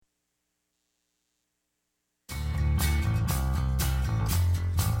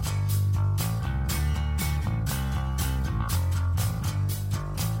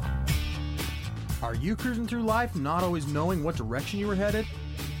Are you cruising through life not always knowing what direction you were headed?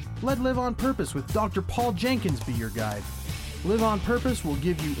 Let Live on Purpose with Dr. Paul Jenkins be your guide. Live on Purpose will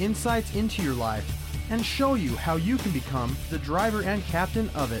give you insights into your life and show you how you can become the driver and captain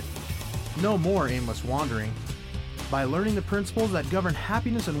of it. No more aimless wandering. By learning the principles that govern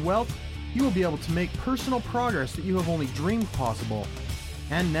happiness and wealth, you will be able to make personal progress that you have only dreamed possible.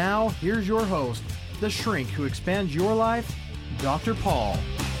 And now, here's your host, the shrink who expands your life, Dr. Paul.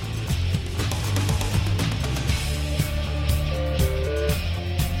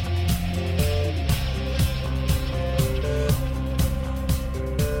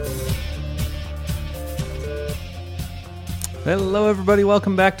 Hello, everybody.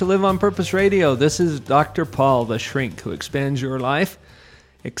 Welcome back to Live on Purpose Radio. This is Dr. Paul, the shrink who expands your life.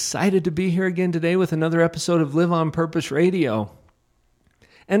 Excited to be here again today with another episode of Live on Purpose Radio.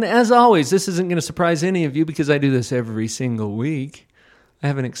 And as always, this isn't going to surprise any of you because I do this every single week. I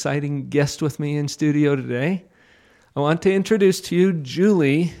have an exciting guest with me in studio today. I want to introduce to you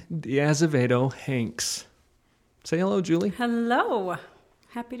Julie D'Azevedo Hanks. Say hello, Julie. Hello.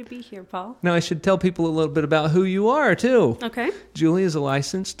 Happy to be here, Paul. Now, I should tell people a little bit about who you are, too. Okay. Julie is a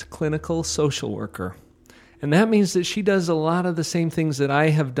licensed clinical social worker. And that means that she does a lot of the same things that I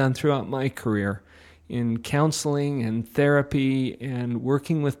have done throughout my career in counseling and therapy and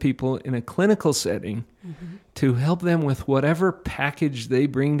working with people in a clinical setting to help them with whatever package they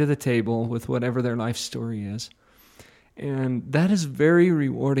bring to the table with whatever their life story is. And that is very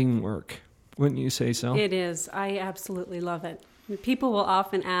rewarding work, wouldn't you say so? It is. I absolutely love it. People will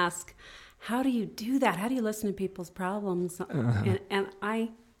often ask, how do you do that? How do you listen to people's problems? And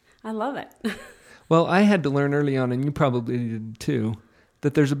I love it. Well, I had to learn early on, and you probably did too,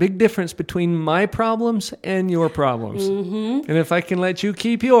 that there's a big difference between my problems and your problems. Mm-hmm. And if I can let you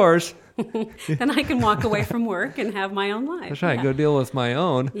keep yours, then I can walk away from work and have my own life. That's right. Yeah. Go deal with my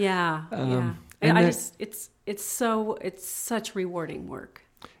own. Yeah. And it's such rewarding work.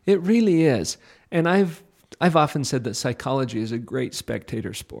 It really is. And I've often said that psychology is a great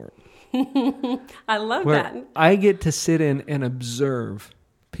spectator sport. I love where that. I get to sit in and observe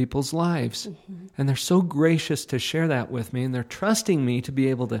people's lives. Mm-hmm. And they're so gracious to share that with me, and they're trusting me to be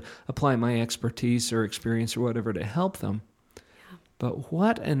able to apply my expertise or experience or whatever to help them. Yeah. But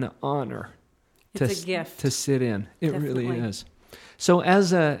what an honor it's a gift to sit in. It Definitely. Really is. So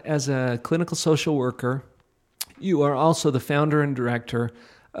as a clinical social worker, you are also the founder and director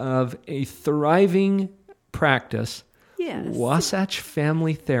of a thriving practice, yes. Wasatch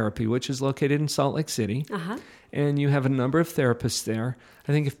Family Therapy, which is located in Salt Lake City. Uh-huh. And you have a number of therapists there.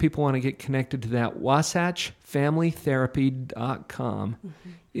 I think if people want to get connected to that, wasatchfamilytherapy.com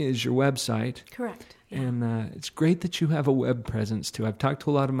is your website. Correct. Yeah. And it's great that you have a web presence, too. I've talked to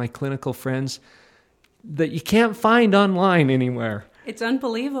a lot of my clinical friends that you can't find online anywhere. It's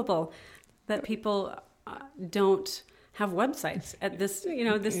unbelievable that people don't have websites at this,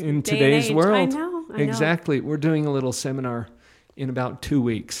 this in day today's and age. world. I know. Exactly. We're doing a little seminar in about 2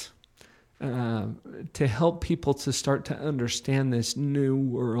 weeks. To help people to start to understand this new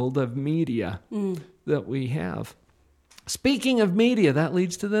world of media that we have. Speaking of media, that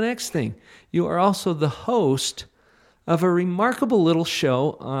leads to the next thing. You are also the host of a remarkable little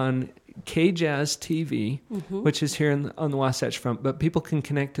show on KJazz TV, which is here on the Wasatch Front, but people can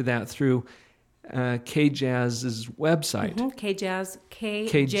connect to that through KJazz's website. KJazz,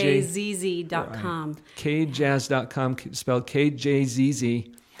 KJZZ.com. Right. KJazz.com, spelled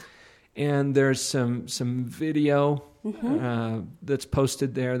KJZZ. And there's some video that's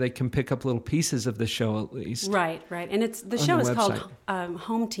posted there. They can pick up little pieces of the show at least. Right. And the show is called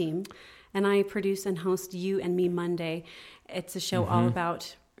Home Team, and I produce and host You and Me Monday. It's a show all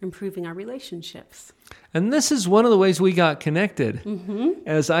about improving our relationships. And this is one of the ways we got connected.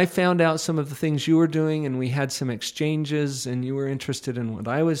 As I found out some of the things you were doing, and we had some exchanges, and you were interested in what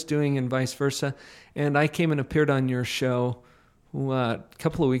I was doing and vice versa. And I came and appeared on your show a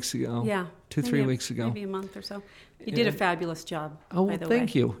couple of weeks ago? Yeah. 2-3 weeks ago. Maybe a month or so. You did a fabulous job, Oh, by the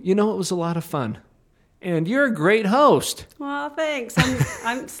thank way. you. It was a lot of fun. And you're a great host. Well, thanks.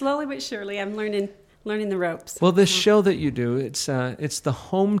 I'm slowly but surely, I'm learning the ropes. Well, this show that you do, it's the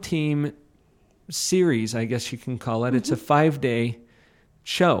Home Team series, I guess you can call it. It's a 5-day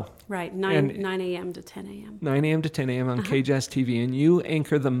show. Right, 9 a.m. to 10 a.m. 9 a.m. to 10 a.m. on KJazz TV. And you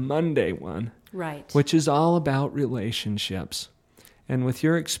anchor the Monday one. Right. Which is all about relationships. And with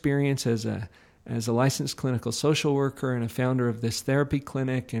your experience as a licensed clinical social worker and a founder of this therapy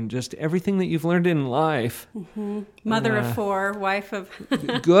clinic and just everything that you've learned in life. Mother of 4, wife of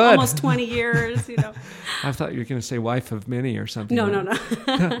good. almost 20 years, I thought you were going to say wife of many or something. No.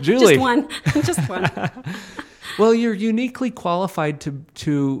 Julie. Just one. Well, you're uniquely qualified to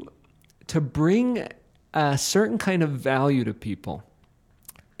to bring a certain kind of value to people.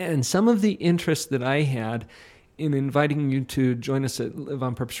 And some of the interest that I had in inviting you to join us at Live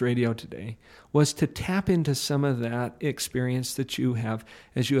on Purpose Radio today was to tap into some of that experience that you have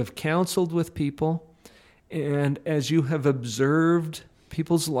as you have counseled with people and as you have observed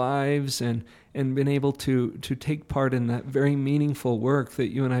people's lives and been able to take part in that very meaningful work that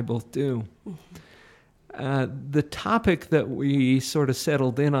you and I both do. The topic that we sort of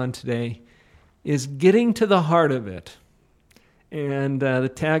settled in on today is getting to the heart of it. And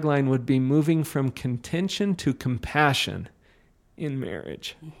the tagline would be moving from contention to compassion in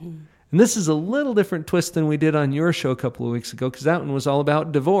marriage. Mm-hmm. And this is a little different twist than we did on your show a couple of weeks ago, because that one was all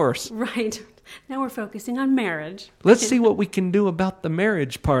about divorce. Right. Now we're focusing on marriage. Let's see what we can do about the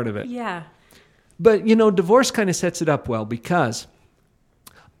marriage part of it. Yeah. But, divorce kind of sets it up well, because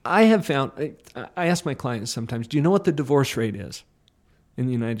I have found, I ask my clients sometimes, do you know what the divorce rate is in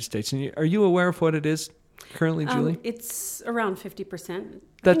the United States? And are you aware of what it is currently, Julie? It's around 50%.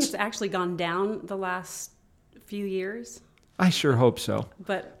 I think it's actually gone down the last few years. I sure hope so.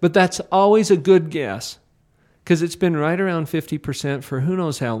 But that's always a good guess, because it's been right around 50% for who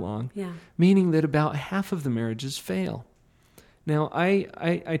knows how long, meaning that about half of the marriages fail. Now,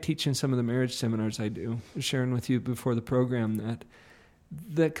 I teach in some of the marriage seminars I do, sharing with you before the program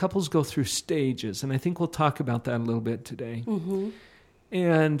that couples go through stages, and I think we'll talk about that a little bit today. Mm-hmm.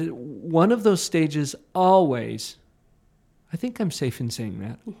 And one of those stages always, I think I'm safe in saying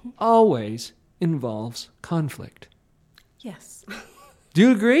that, always involves conflict. Yes. Do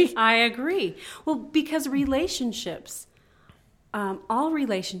you agree? I agree. Well, because relationships, all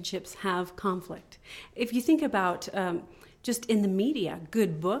relationships have conflict. If you think about just in the media,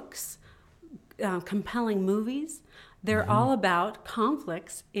 good books, compelling movies, they're all about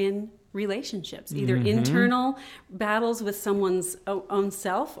conflicts in relationships, either internal battles with someone's own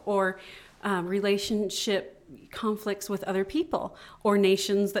self or relationship conflicts with other people or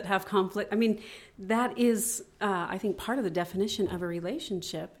nations that have conflict. I mean, that is, I think, part of the definition of a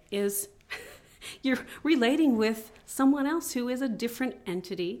relationship is you're relating with someone else who is a different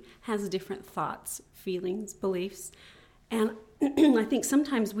entity, has different thoughts, feelings, beliefs. And I think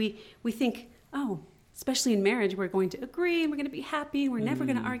sometimes we think, especially in marriage, we're going to agree, and we're going to be happy, and we're never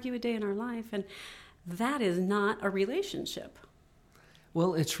going to argue a day in our life. And that is not a relationship.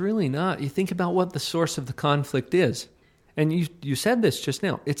 Well, it's really not. You think about what the source of the conflict is. And you said this just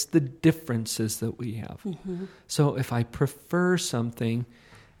now. It's the differences that we have. Mm-hmm. So if I prefer something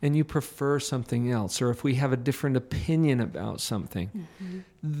and you prefer something else, or if we have a different opinion about something,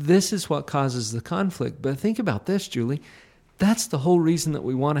 this is what causes the conflict. But think about this, Julie. That's the whole reason that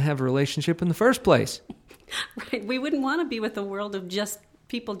we want to have a relationship in the first place. Right. We wouldn't want to be with a world of just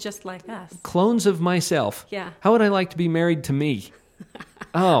people just like us. Clones of myself. Yeah. How would I like to be married to me?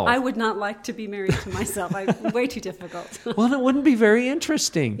 Oh. I would not like to be married to myself. Way too difficult. Well, it wouldn't be very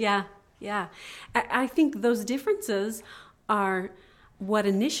interesting. Yeah. I think those differences are what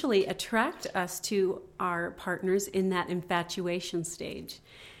initially attract us to our partners in that infatuation stage.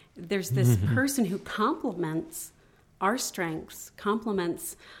 There's this person who complements our strengths,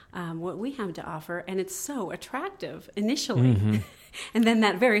 complements what we have to offer, and it's so attractive initially. And then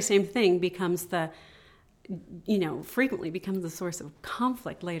that very same thing becomes frequently becomes the source of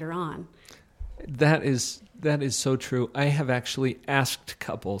conflict later on. That is so true. I have actually asked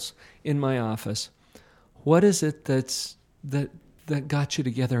couples in my office, what is it that got you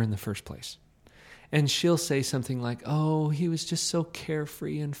together in the first place? And she'll say something like, he was just so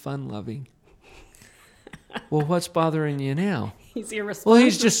carefree and fun-loving. Well, what's bothering you now? He's irresponsible. Well,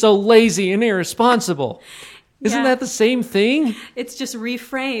 he's just so lazy and irresponsible. Isn't that the same thing? It's just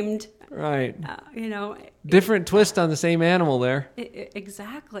reframed. Right. Different twist on the same animal there.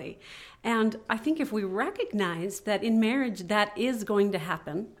 Exactly. And I think if we recognize that in marriage that is going to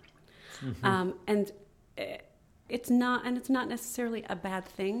happen, and it's not necessarily a bad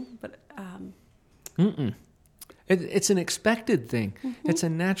thing, but it's an expected thing. It's a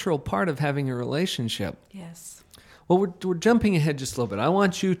natural part of having a relationship. Yes. Well, we're jumping ahead just a little bit. I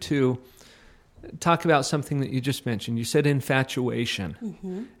want you to talk about something that you just mentioned. You said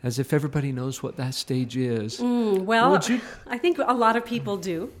infatuation, as if everybody knows what that stage is. I think a lot of people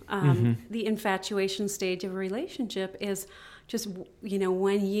do. The infatuation stage of a relationship is just,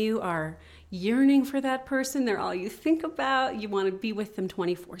 when you are yearning for that person, they're all you think about. You want to be with them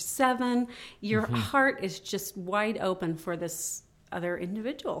 24/7. Your heart is just wide open for this other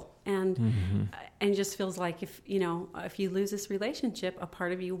individual, and just feels like if you lose this relationship, a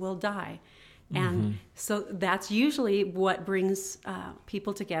part of you will die. And so that's usually what brings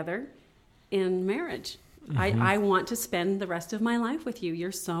people together in marriage. I want to spend the rest of my life with you.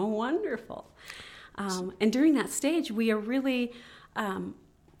 You're so wonderful. And during that stage, we are really,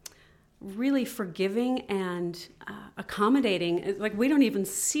 really forgiving and accommodating. Like, we don't even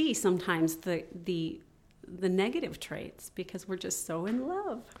see sometimes the negative traits because we're just so in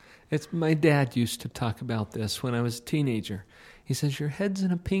love. My dad used to talk about this when I was a teenager. He says, your head's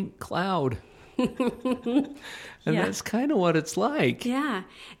in a pink cloud. And that's kind of what it's like. Yeah.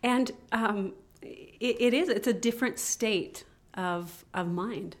 And it is. It's a different state of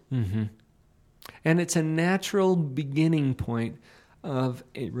mind. Mm-hmm. And it's a natural beginning point of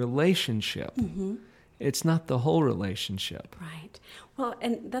a relationship. Mm-hmm. It's not the whole relationship. Right. Well,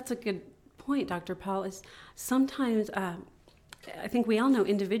 and that's a good point, Dr. Paul, is sometimes I think we all know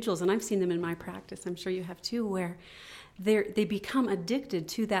individuals, and I've seen them in my practice, I'm sure you have too, where they become addicted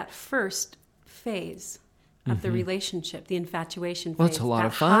to that first phase of the relationship, the infatuation phase. Well, it's a lot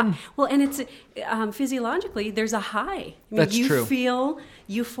of fun. Well, and it's physiologically, there's a high. I mean, That's you true. Feel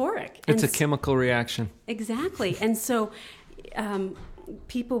euphoric. It's a chemical reaction. Exactly. And so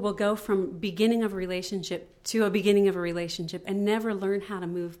people will go from beginning of a relationship to a beginning of a relationship and never learn how to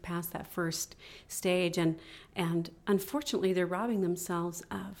move past that first stage. And unfortunately, they're robbing themselves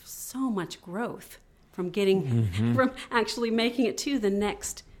of so much growth from from actually making it to the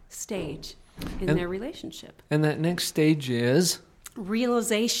next stage in their relationship. And that next stage is?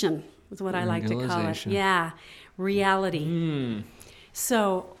 Realization is what I like to call it. Yeah, reality.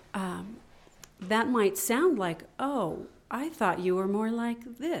 So that might sound like, oh, I thought you were more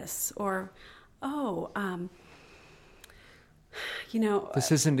like this, or,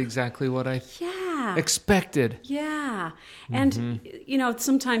 this isn't exactly what I expected. Yeah. And,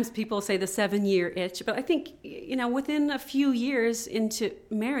 sometimes people say the 7-year itch, but I think, within a few years into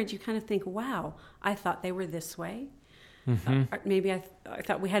marriage, you kind of think, wow, I thought they were this way. Maybe I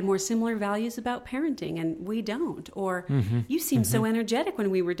thought we had more similar values about parenting, and we don't. Or you seemed so energetic when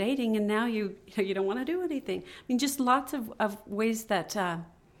we were dating, and now you don't want to do anything. I mean, just lots of ways that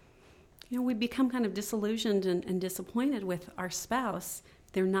we become kind of disillusioned and disappointed with our spouse.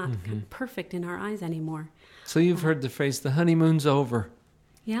 They're not kind of perfect in our eyes anymore. So you've heard the phrase, the honeymoon's over.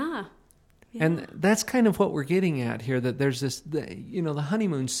 Yeah. And that's kind of what we're getting at here, that there's this, the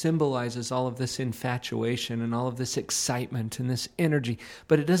honeymoon symbolizes all of this infatuation and all of this excitement and this energy,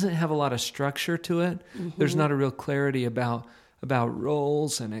 but it doesn't have a lot of structure to it. There's not a real clarity about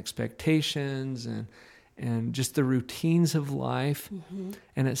roles and expectations and just the routines of life.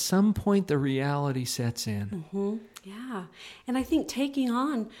 And at some point, the reality sets in. Yeah. And I think taking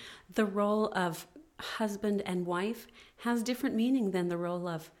on the role of husband and wife has different meaning than the role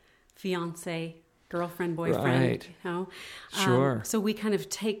of fiance, girlfriend, boyfriend. Right. Sure. So we kind of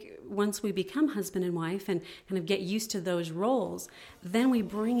once we become husband and wife and kind of get used to those roles, then we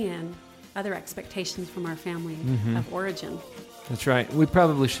bring in other expectations from our family of origin. That's right. We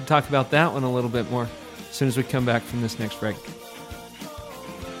probably should talk about that one a little bit more as soon as we come back from this next break.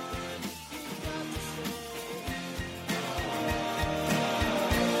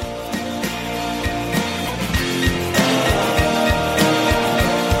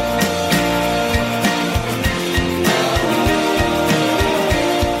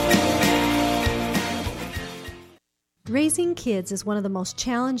 Raising kids is one of the most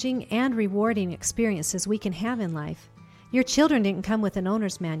challenging and rewarding experiences we can have in life. Your children didn't come with an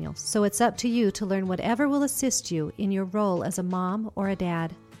owner's manual, so it's up to you to learn whatever will assist you in your role as a mom or a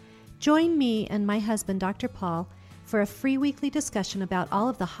dad. Join me and my husband, Dr. Paul, for a free weekly discussion about all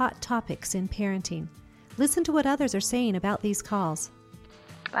of the hot topics in parenting. Listen to what others are saying about these calls.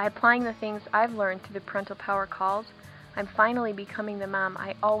 By applying the things I've learned through the Parental Power calls, I'm finally becoming the mom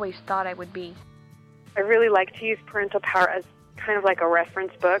I always thought I would be. I really like to use Parental Power as kind of like a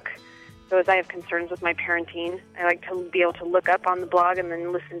reference book. So as I have concerns with my parenting, I like to be able to look up on the blog and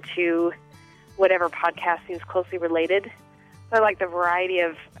then listen to whatever podcast seems closely related. So I like the variety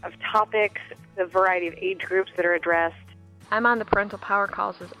of topics, the variety of age groups that are addressed. I'm on the Parental Power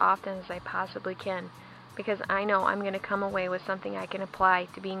calls as often as I possibly can because I know I'm going to come away with something I can apply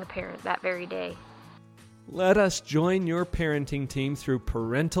to being a parent that very day. Let us join your parenting team through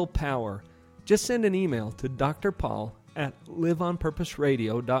Parental Power. Just send an email to Dr. Paul at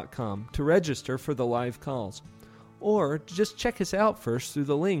liveonpurposeradio.com to register for the live calls. Or just check us out first through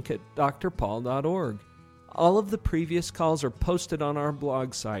the link at drpaul.org. All of the previous calls are posted on our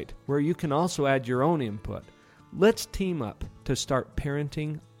blog site, where you can also add your own input. Let's team up to start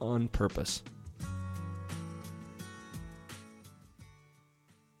parenting on purpose.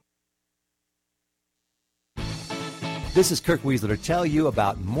 This is Kirk Weisler to tell you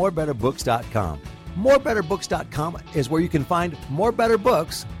about morebetterbooks.com. Morebetterbooks.com is where you can find more better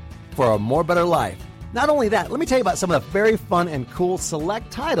books for a more better life. Not only that, let me tell you about some of the very fun and cool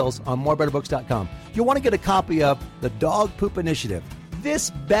select titles on morebetterbooks.com. You'll want to get a copy of The Dog Poop Initiative. This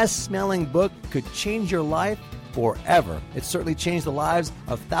best-smelling book could change your life forever. It's certainly changed the lives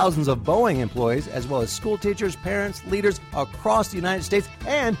of thousands of Boeing employees, as well as school teachers, parents, leaders across the United States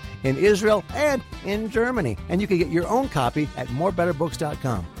and in Israel and in Germany. And you can get your own copy at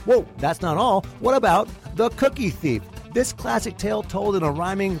morebetterbooks.com. Whoa, that's not all. What about The Cookie Thief? This classic tale told in a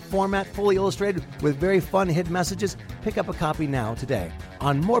rhyming format, fully illustrated with very fun hidden messages. Pick up a copy now today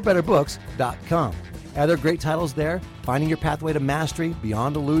on morebetterbooks.com. Other great titles there: Finding Your Pathway to Mastery,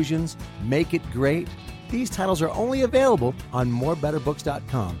 Beyond Illusions, Make It Great. These titles are only available on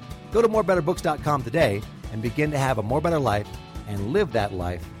morebetterbooks.com. Go to morebetterbooks.com today and begin to have a more better life and live that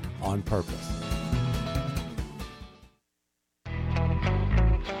life on purpose.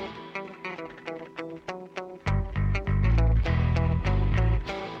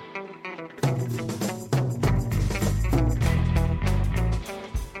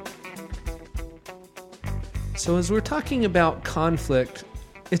 So as we're talking about conflict,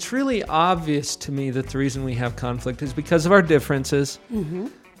 it's really obvious to me that the reason we have conflict is because of our differences,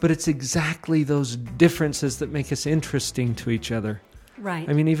 but it's exactly those differences that make us interesting to each other. Right.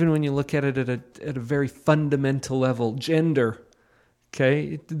 I mean, even when you look at it at a very fundamental level, gender,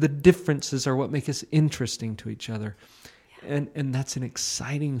 okay, the differences are what make us interesting to each other. And that's an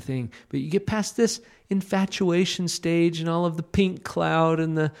exciting thing. But you get past this infatuation stage and all of the pink cloud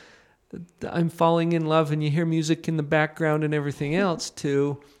and the I'm falling in love and you hear music in the background and everything else,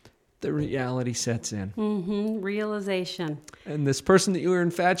 to the reality sets in. Realization. And this person that you were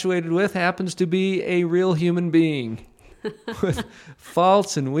infatuated with happens to be a real human being with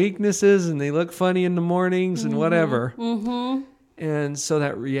faults and weaknesses, and they look funny in the mornings and whatever. And so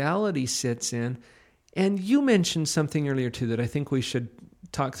that reality sits in. And you mentioned something earlier too that I think we should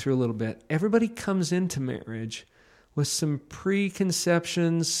talk through a little bit. Everybody comes into marriage with some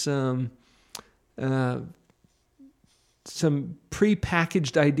preconceptions, some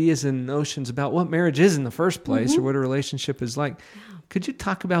prepackaged ideas and notions about what marriage is in the first place, or what a relationship is like. Yeah. Could you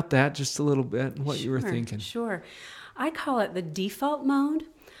talk about that just a little bit and what you were thinking? Sure. I call it the default mode.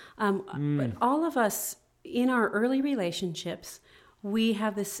 But all of us in our early relationships, we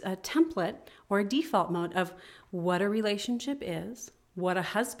have this template or a default mode of what a relationship is, what a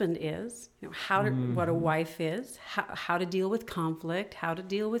husband is, what a wife is, how to deal with conflict, how to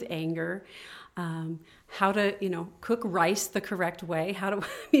deal with anger, how to cook rice the correct way,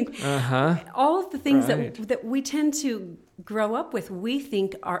 all of the things that we tend to grow up with. We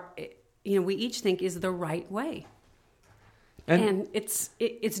think we each think is the right way, and it's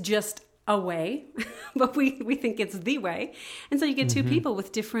just a way, but we think it's the way, and so you get two people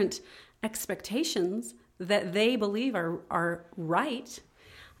with different expectations that they believe are right,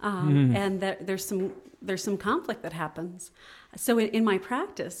 and that there's some conflict that happens. So in my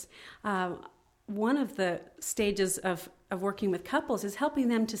practice, one of the stages of working with couples is helping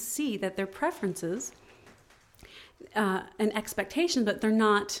them to see that their preferences and expectations, but they're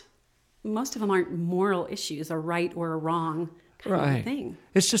not. Most of them aren't moral issues, a right or a wrong kind of thing.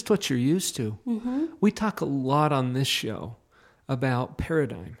 It's just what you're used to. We talk a lot on this show about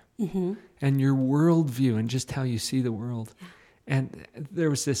paradigm. And your worldview and just how you see the world. And there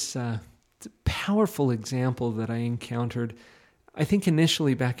was this powerful example that I encountered, I think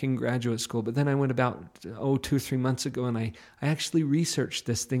initially back in graduate school, but then I went about 2-3 months ago and I actually researched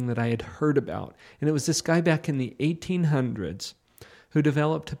this thing that I had heard about. And it was this guy back in the 1800s who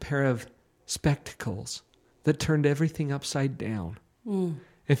developed a pair of spectacles that turned everything upside down.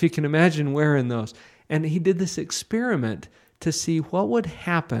 If you can imagine wearing those. And he did this experiment to see what would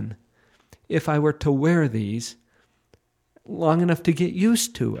happen if I were to wear these long enough to get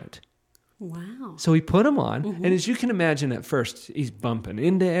used to it. Wow. So he put them on, and as you can imagine at first, he's bumping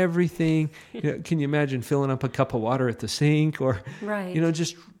into everything. Can you imagine filling up a cup of water at the sink? Or,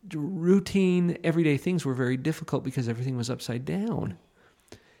 just routine, everyday things were very difficult because everything was upside down.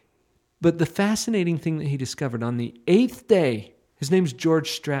 But the fascinating thing that he discovered on the 8th day, his name's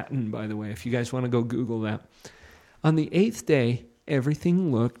George Stratton, by the way, if you guys want to go Google that. On the 8th day,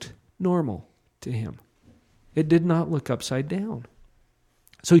 everything looked normal to him. It did not look upside down.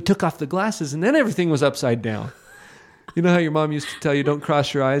 So he took off the glasses, and then everything was upside down. You know how your mom used to tell you, don't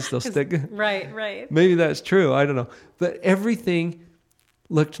cross your eyes, they'll stick? Right. Maybe that's true, I don't know. But everything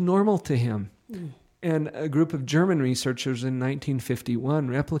looked normal to him. And a group of German researchers in 1951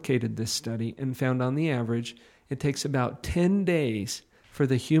 replicated this study and found on the average, it takes about 10 days for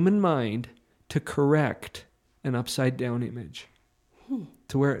the human mind to correct an upside-down image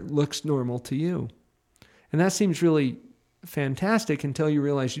to where it looks normal to you. And that seems really fantastic until you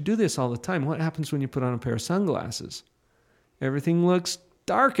realize you do this all the time. What happens when you put on a pair of sunglasses? Everything looks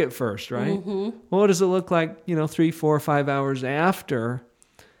dark at first, right? Mm-hmm. Well, what does it look like, 3, 4, 5 hours after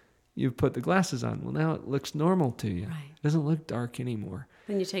you've put the glasses on? Well, now it looks normal to you. Right. It doesn't look dark anymore.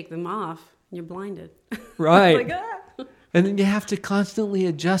 Then you take them off, and you're blinded. Right. Like, ah. And then you have to constantly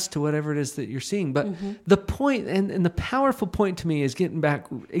adjust to whatever it is that you're seeing. But the point, and the powerful point to me is getting back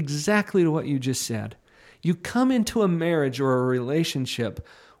exactly to what you just said. You come into a marriage or a relationship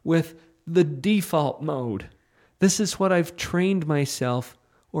with the default mode. This is what I've trained myself,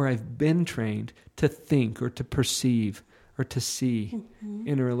 or I've been trained to think or to perceive or to see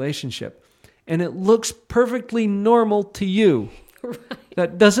in a relationship. And it looks perfectly normal to you. Right.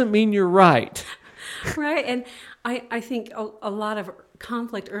 That doesn't mean you're right. Right. And I think a lot of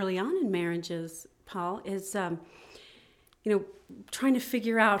conflict early on in marriages, Paul, is, trying to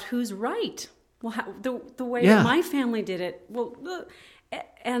figure out who's right. Well, the way that my family did it. Well,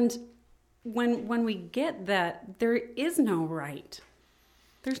 and when we get that, there is no right.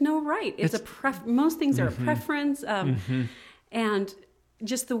 There's no right. It's most things are a preference, and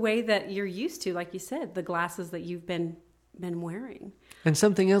just the way that you're used to, like you said, the glasses that you've been wearing. And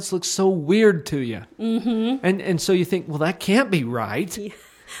something else looks so weird to you. Mm-hmm. And so you think, well, that can't be right. Yeah.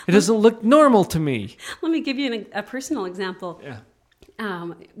 It doesn't look normal to me. Let me give you a personal example. Yeah.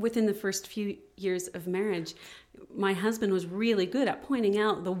 Within the first few years of marriage, my husband was really good at pointing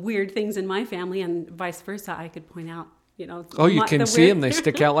out the weird things in my family, and vice versa. I could point out, Oh, you can see them. They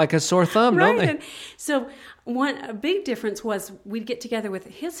stick out like a sore thumb, right? Don't they? And so a big difference was we'd get together with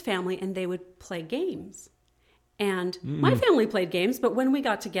his family and they would play games. And my family played games, but when we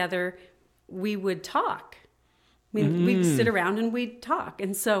got together, we would talk. We'd sit around and we'd talk.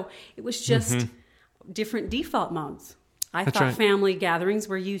 And so it was just different default modes. I thought family gatherings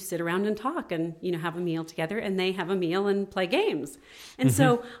where you sit around and talk and, have a meal together, and they have a meal and play games. And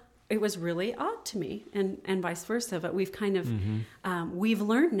so it was really odd to me, and vice versa. But we've kind of, we've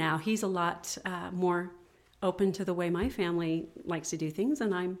learned now. He's a lot more open to the way my family likes to do things,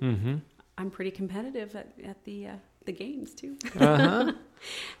 and I'm pretty competitive at the games too.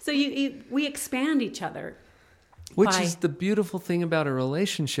 So we expand each other. Which is the beautiful thing about a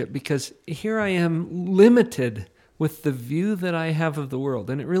relationship, because here I am limited with the view that I have of the world,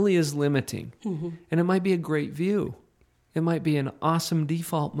 and it really is limiting. And it might be a great view. It might be an awesome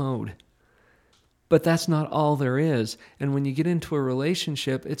default mode. But that's not all there is. And when you get into a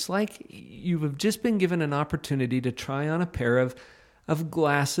relationship, it's like you have just been given an opportunity to try on a pair of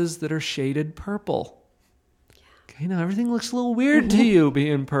glasses that are shaded purple. Yeah. Okay, now everything looks a little weird to you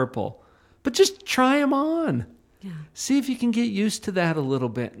being purple, but just try them on. Yeah. See if you can get used to that a little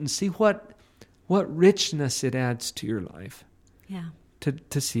bit and see what richness it adds to your life. Yeah.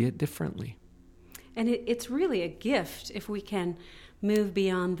 To see it differently. And it's really a gift if we can move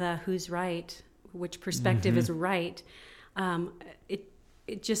beyond the who's right, which perspective is right.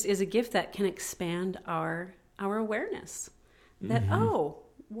 It just is a gift that can expand our awareness. That, oh,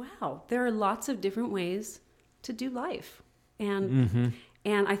 wow, there are lots of different ways to do life. And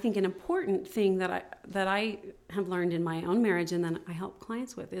I think an important thing that I have learned in my own marriage, and then I help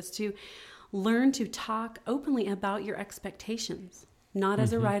clients with, is to learn to talk openly about your expectations, not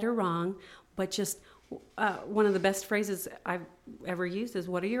as a right or wrong, but just one of the best phrases I've ever used is,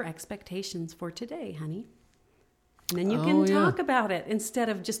 what are your expectations for today, honey? And then you can talk about it instead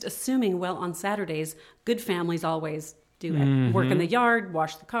of just assuming, well, on Saturdays, good families always do it. Work in the yard,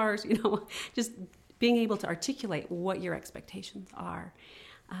 wash the cars, just being able to articulate what your expectations are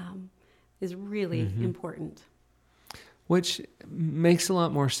is really important. Which makes a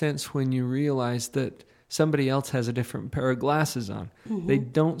lot more sense when you realize that somebody else has a different pair of glasses on. They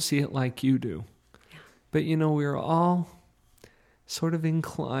don't see it like you do. Yeah. But, we're all sort of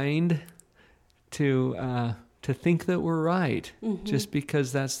inclined to think that we're right, just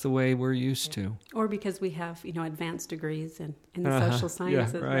because that's the way we're used to. Or because we have, advanced degrees in the social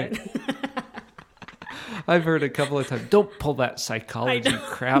sciences, right? I've heard a couple of times, don't pull that psychology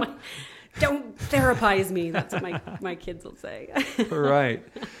crap. Don't therapize me. That's what my kids will say. Right.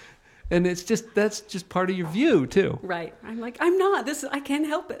 And that's just part of your view too. Right. I'm like, I'm not. I can't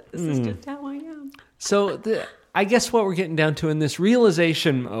help it. This is just how I am. So I guess what we're getting down to in this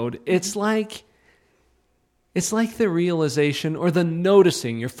realization mode, it's like the realization or the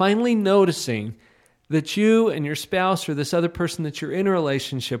noticing. You're finally noticing that you and your spouse or this other person that you're in a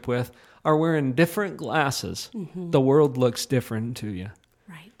relationship with are wearing different glasses. The world looks different to you.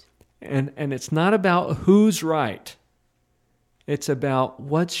 Right. And it's not about who's right. It's about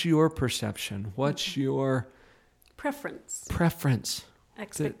what's your perception, what's your preference. Preference.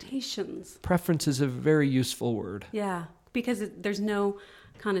 Expectations. Preference is a very useful word. Yeah. because there's no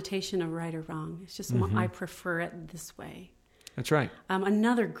connotation of right or wrong. It's just I prefer it this way. That's right.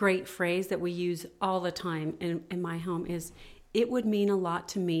 Another great phrase that we use all the time in my home is, it would mean a lot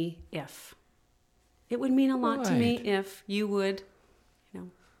to me if. It would mean a lot to me if you would,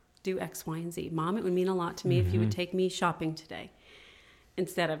 do X, Y, and Z. Mom, it would mean a lot to me if you would take me shopping today.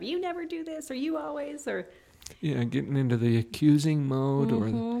 Instead of, you never do this, or you always, or... Yeah, getting into the accusing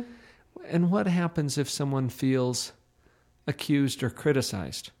mode. And what happens if someone feels accused or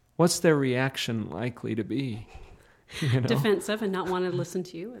criticized? What's their reaction likely to be? Defensive and not want to listen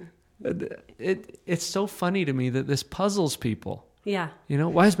to you. It's so funny to me that this puzzles people. Yeah.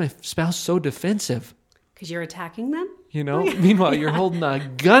 Why is my spouse so defensive? Because you're attacking them? Meanwhile, you're holding a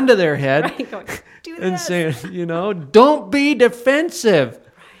gun to their head going, do this. and saying, don't be defensive.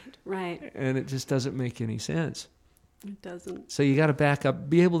 Right. And it just doesn't make any sense. It doesn't. So you got to back up,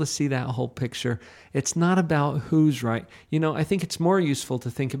 be able to see that whole picture. It's not about who's right. I think it's more useful to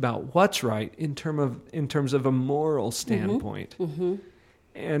think about what's right in terms of a moral standpoint.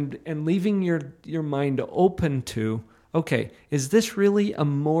 And leaving your mind open to, okay, is this really a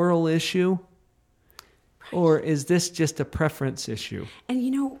moral issue? Or is this just a preference issue?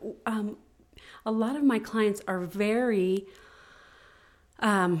 And a lot of my clients are very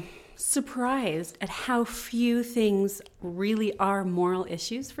surprised at how few things really are moral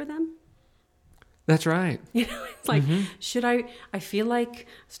issues for them. That's right. It's like, should I feel like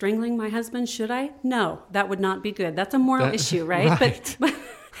strangling my husband? Should I? No, that would not be good. That's a moral issue, right? Right.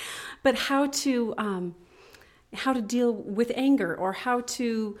 But how to deal with anger, or how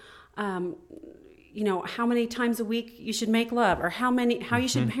to, how many times a week you should make love, or how you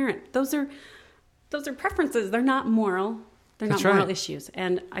should parent. Those are preferences. They're not moral. They're not moral issues.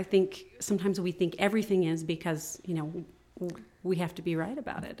 And I think sometimes we think everything is because, we have to be right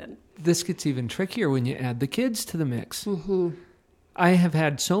about it. And this gets even trickier when you add the kids to the mix. I have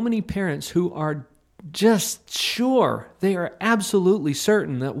had so many parents who are just sure, they are absolutely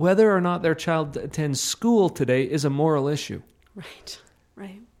certain that whether or not their child attends school today is a moral issue. Right.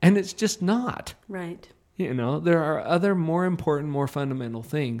 And it's just not. Right. There are other more important, more fundamental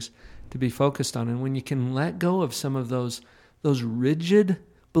things to be focused on. And when you can let go of some of those rigid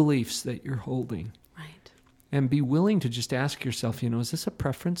beliefs that you're holding, right, and be willing to just ask yourself, is this a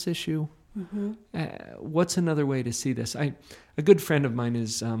preference issue? What's another way to see this? A good friend of mine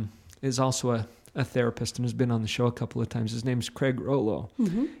is also a therapist and has been on the show a couple of times. His name's Craig Rollo.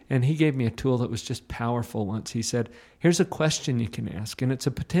 And he gave me a tool that was just powerful once. He said, here's a question you can ask, and it's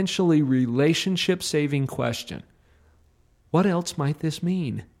a potentially relationship-saving question. What else might this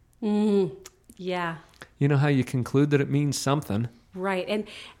mean? Yeah. You know how you conclude that it means something. Right.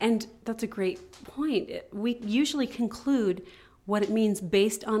 And that's a great point. We usually conclude what it means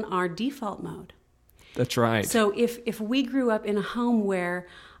based on our default mode. That's right. So if we grew up in a home where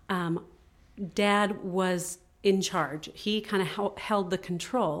Dad was in charge, he kind of held the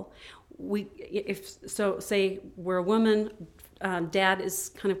control. Say we're a woman, Dad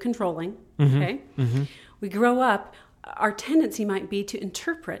is kind of controlling. Okay. We grow up, our tendency might be to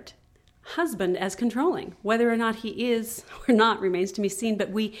interpret husband as controlling. Whether or not he is or not remains to be seen, but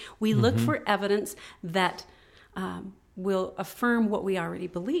we look for evidence that will affirm what we already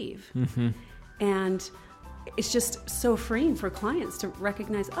believe. And it's just so freeing for clients to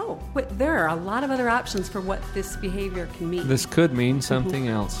recognize, there are a lot of other options for what this behavior can mean. This could mean something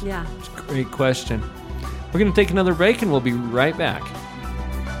else. Yeah. It's a great question. We're going to take another break and we'll be right back.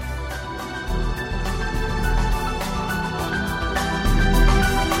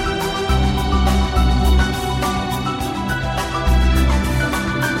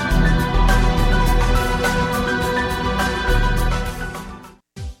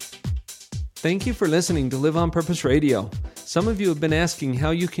 Thank you for listening to Live on Purpose Radio. Some of you have been asking how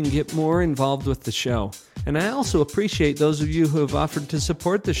you can get more involved with the show, and I also appreciate those of you who have offered to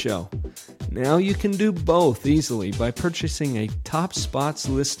support the show. Now you can do both easily by purchasing a Top Spots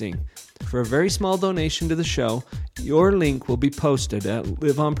listing. For a very small donation to the show, your link will be posted at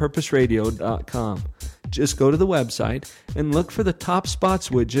liveonpurposeradio.com. Just go to the website and look for the Top Spots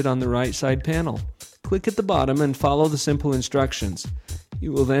widget on the right side panel. Click at the bottom and follow the simple instructions.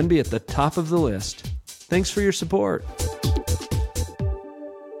 You will then be at the top of the list. Thanks for your support.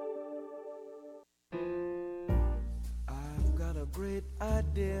 I've got a great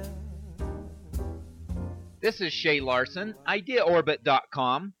idea. This is Shay Larson,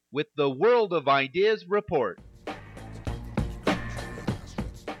 IdeaOrbit.com, with the World of Ideas Report.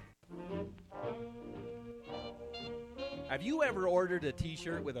 Have you ever ordered a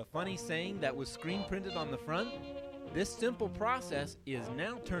t-shirt with a funny saying that was screen printed on the front? This simple process is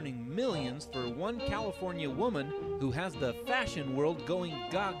now turning millions for one California woman who has the fashion world going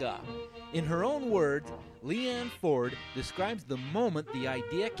gaga. In her own words, Leanne Ford describes the moment the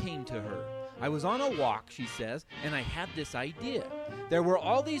idea came to her. I was on a walk, she says, and I had this idea. There were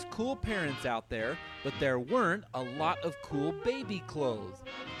all these cool parents out there, but there weren't a lot of cool baby clothes.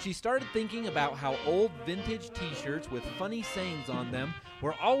 She started thinking about how old vintage t-shirts with funny sayings on them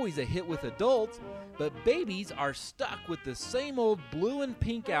were always a hit with adults, but babies are stuck with the same old blue and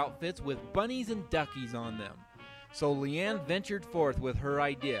pink outfits with bunnies and duckies on them. So Leanne ventured forth with her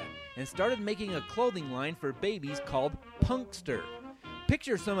idea and started making a clothing line for babies called Punkster.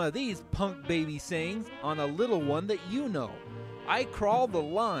 Picture some of these punk baby sayings on a little one that you know. I crawl the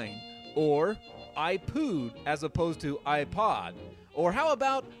line, or I pooed as opposed to iPod. Or how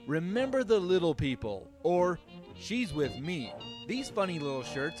about remember the little people, or she's with me. These funny little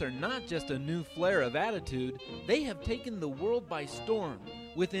shirts are not just a new flare of attitude, they have taken the world by storm.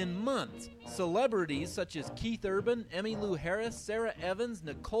 Within months, celebrities such as Keith Urban, Emmylou Harris, Sarah Evans,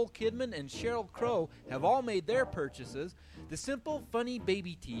 Nicole Kidman, and Sheryl Crow have all made their purchases. The simple, funny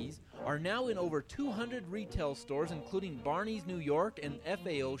baby tees are now in over 200 retail stores, including Barney's New York and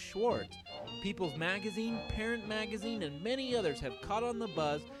FAO Schwartz. People's Magazine, Parent Magazine, and many others have caught on the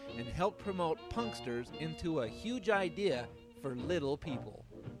buzz and helped promote Punksters into a huge idea for little people.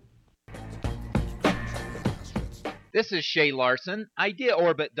 This is Shay Larson,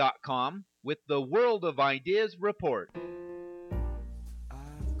 IdeaOrbit.com, with the World of Ideas Report.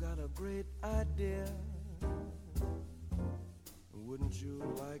 I've got a great idea. Wouldn't you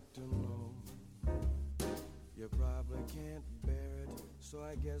like to know? You probably can't bear it, so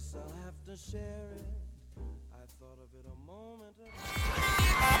I guess I'll have to share it. I thought of it a moment ago.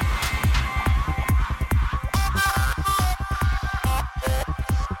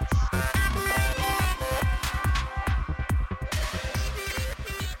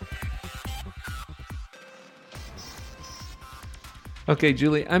 Okay,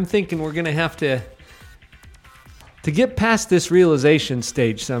 Julie, I'm thinking we're going to have to get past this realization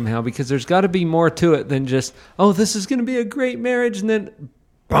stage somehow, because there's got to be more to it than just, oh, this is going to be a great marriage, and then,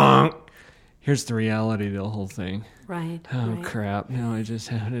 bonk, here's the reality of the whole thing. Right. Oh, right. crap, now I just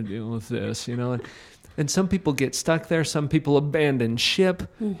have to deal with this, you know. And some people get stuck there. Some people abandon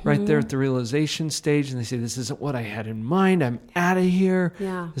ship right there at the realization stage, and they say, this isn't what I had in mind. I'm out of here.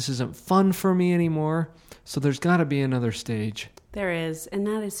 Yeah. This isn't fun for me anymore. So there's got to be another stage. There is, and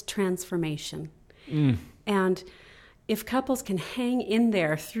that is transformation. And if couples can hang in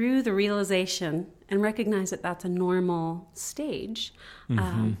there through the realization and recognize that that's a normal stage,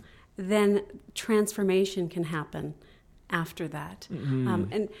 then transformation can happen after that.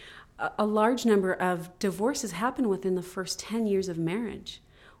 And a large number of divorces happen within the first 10 years of marriage,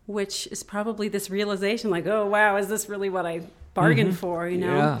 which is probably this realization like, oh, wow, is this really what I bargained for, you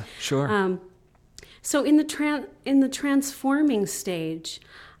know? Yeah, sure. So in the transforming stage,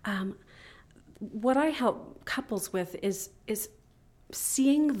 what I help couples with is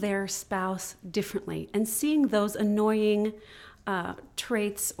seeing their spouse differently and seeing those annoying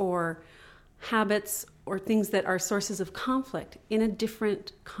traits or habits or things that are sources of conflict in a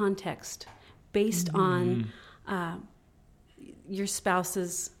different context based on your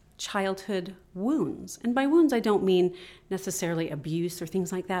spouse's childhood wounds. And by wounds, I don't mean necessarily abuse or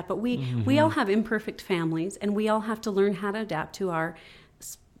things like that, but we all have imperfect families, and we all have to learn how to adapt to our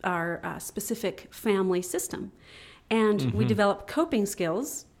specific family system. And we develop coping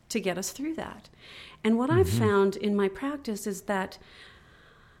skills to get us through that. And what I've found in my practice is that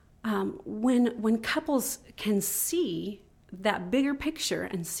when couples can see that bigger picture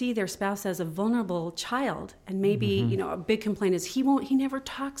and see their spouse as a vulnerable child, and maybe you know, a big complaint is he never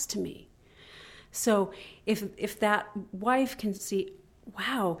talks to me. So if that wife can see,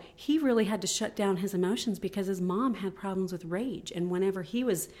 wow, he really had to shut down his emotions because his mom had problems with rage, and whenever he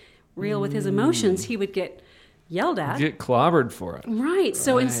was real with his emotions, he would get yelled at, get clobbered for it. Right.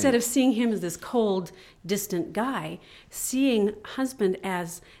 So instead of seeing him as this cold, distant guy, seeing husband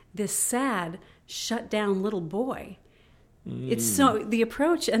as this sad, shut down little boy. It's so, the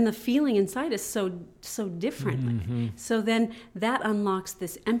approach and the feeling inside is so different. So then that unlocks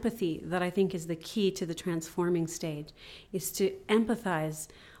this empathy that I think is the key to the transforming stage, is to empathize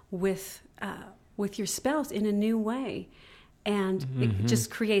with your spouse in a new way. And it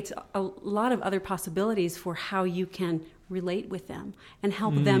just creates a lot of other possibilities for how you can relate with them and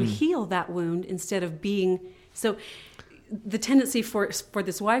help them heal that wound instead of being... So the tendency for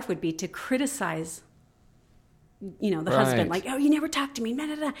this wife would be to criticize, you know, the husband, like, oh, you never talk to me, nah,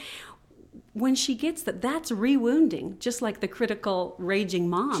 nah, nah. when she gets that, that's rewounding, just like the critical, raging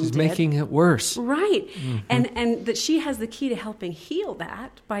mom She's did. making it worse. Right. And that she has the key to helping heal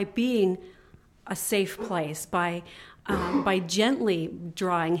that by being a safe place, by gently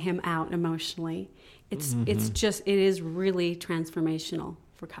drawing him out emotionally. It is really transformational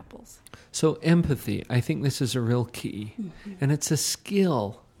for couples. So empathy, I think this is a real key. And it's a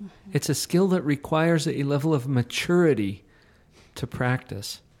skill. It's a skill that requires a level of maturity to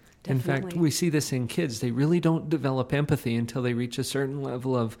practice. Definitely. In fact, we see this in kids. They really don't develop empathy until they reach a certain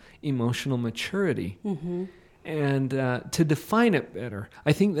level of emotional maturity. And to define it better,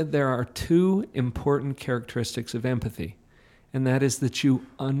 I think that there are two important characteristics of empathy. And that is that you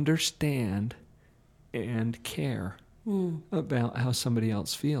understand and care about how somebody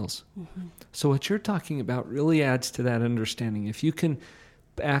else feels. So what you're talking about really adds to that understanding. If you can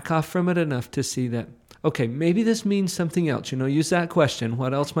back off from it enough to see that, okay, maybe this means something else. Use that question.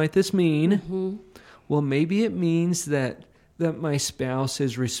 What else might this mean? Well, maybe it means that my spouse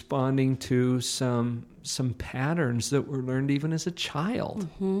is responding to some patterns that were learned even as a child.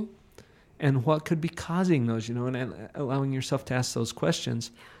 And what could be causing those, and allowing yourself to ask those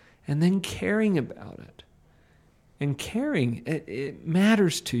questions. And then caring about it. And caring, it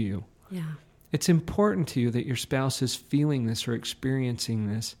matters to you. Yeah. It's important to you that your spouse is feeling this or experiencing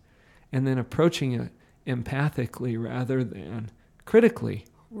this, and then approaching it empathically rather than critically.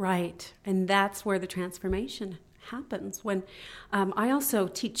 Right. And that's where the transformation happens. When I also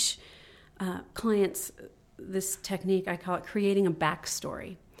teach clients this technique, I call it creating a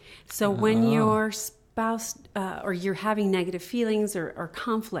backstory. So when your spouse or you're having negative feelings or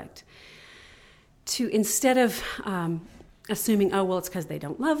conflict, to instead of assuming, oh, well, it's because they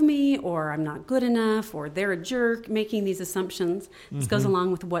don't love me, or I'm not good enough, or they're a jerk, making these assumptions. This goes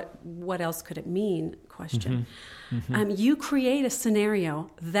along with what else could it mean question. You create a scenario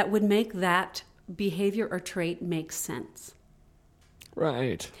that would make that behavior or trait make sense.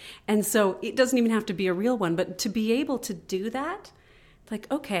 Right. And so it doesn't even have to be a real one, but to be able to do that, like,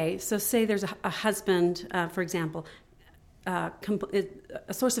 okay, so say there's a husband, for example, a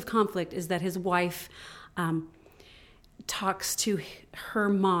source of conflict is that his wife talks to her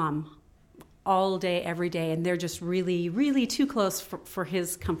mom all day, every day, and they're just really, really too close for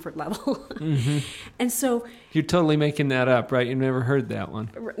his comfort level. And so... You're totally making that up, right? You've never heard that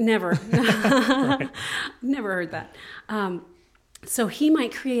one. Never. Right. Never heard that. So he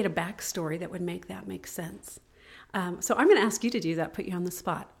might create a backstory that would make that make sense. So I'm going to ask you to do that, put you on the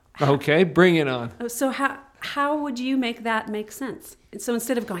spot. Okay, bring it on. So how would you make that make sense? And so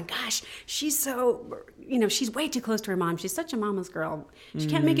instead of going, gosh, she's so, she's way too close to her mom. She's such a mama's girl. She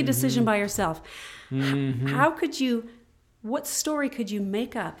can't make a decision by herself. What story could you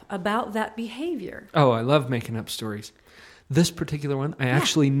make up about that behavior? Oh, I love making up stories. This particular one, I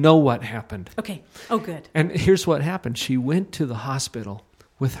actually know what happened. Okay. Oh, good. And here's what happened. She went to the hospital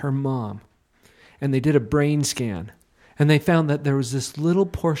with her mom, and they did a brain scan. And they found that there was this little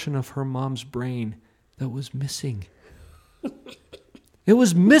portion of her mom's brain that was missing. It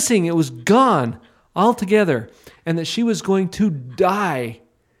was missing. It was gone altogether. And that she was going to die.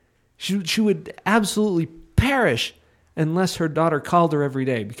 She would absolutely perish unless her daughter called her every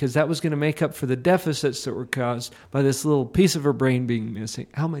day, because that was going to make up for the deficits that were caused by this little piece of her brain being missing.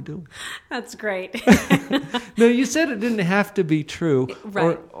 How am I doing? That's great. No, you said it didn't have to be true,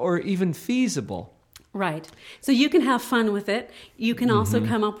 right, or even feasible. Right. So you can have fun with it. You can also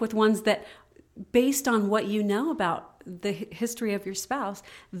come up with ones that, based on what you know about the history of your spouse,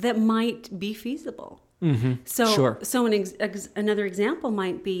 that might be feasible. So another example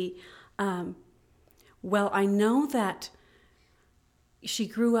might be, well, I know that she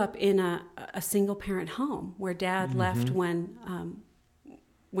grew up in a single parent home where dad left when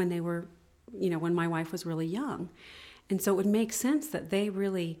they were, when my wife was really young. And so it would make sense that they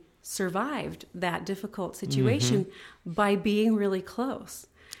really survived that difficult situation by being really close.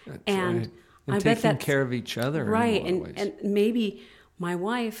 That's and right. And I taking bet that's care of each other. Right. In a lot of ways. And maybe my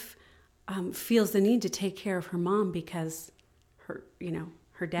wife feels the need to take care of her mom because her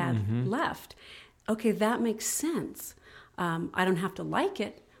dad left. Okay, that makes sense. I don't have to like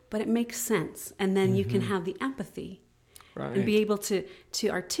it, but it makes sense. And then you can have the empathy and be able to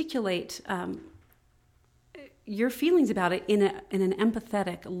articulate your feelings about it in an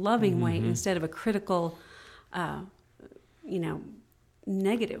empathetic, loving way instead of a critical,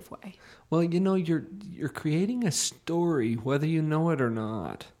 negative way. Well, you're creating a story, whether you know it or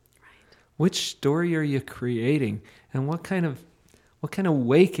not. Right. Which story are you creating, and what kind of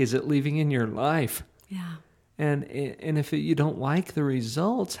wake is it leaving in your life? Yeah. And if you don't like the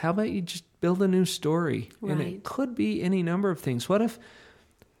results, how about you just build a new story? Right. And it could be any number of things. What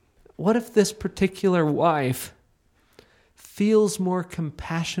this particular wife feels more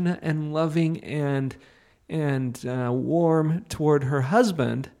compassionate and loving and warm toward her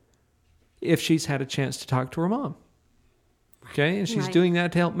husband if she's had a chance to talk to her mom? Okay, and she's doing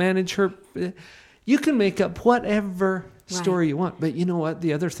that to help manage her. You can make up whatever story you want, but you know what?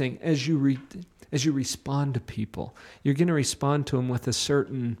 The other thing, as you respond to people, you're going to respond to them with a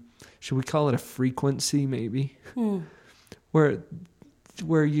certain, should we call it a frequency maybe?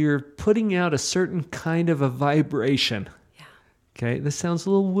 Where you're putting out a certain kind of a vibration. Yeah. Okay, this sounds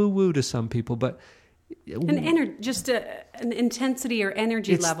a little woo-woo to some people, but an intensity or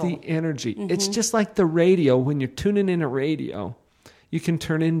energy level. It's the energy. It's just like the radio. When you're tuning in a radio, you can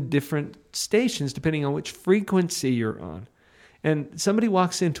turn in different stations depending on which frequency you're on. And somebody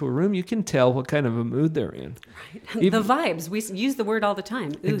walks into a room, you can tell what kind of a mood they're in. Right. The vibes. We use the word all the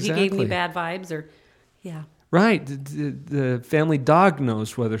time. Ooh, exactly. He gave me bad vibes, or, yeah. Right. The family dog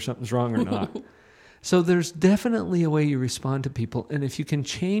knows whether something's wrong or not. So there's definitely a way you respond to people. And if you can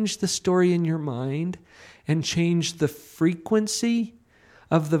change the story in your mind and change the frequency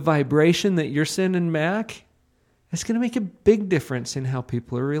of the vibration that you're sending back, it's going to make a big difference in how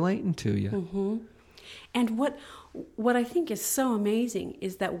people are relating to you. Mm-hmm. And what I think is so amazing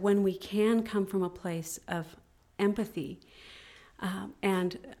is that when we can come from a place of empathy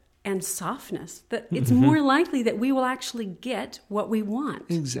and softness, that it's more likely that we will actually get what we want.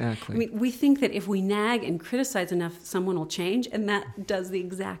 Exactly. I mean, we think that if we nag and criticize enough, someone will change, and that does the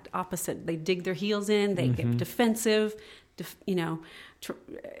exact opposite. They dig their heels in, they get defensive,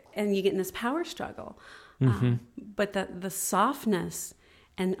 and you get in this power struggle. But the softness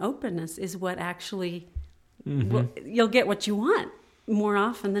and openness is what actually, you'll get what you want more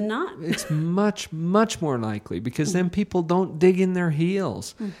often than not. It's much, much more likely, because then people don't dig in their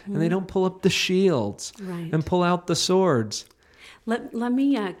heels and they don't pull up the shields and pull out the swords. Let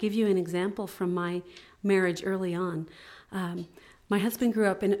me give you an example from my marriage early on. My husband grew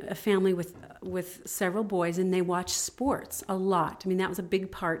up in a family with several boys, and they watched sports a lot. I mean, that was a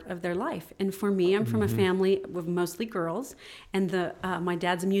big part of their life. And for me, I'm from a family with mostly girls, and my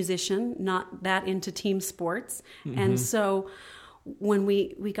dad's a musician, not that into team sports. And so when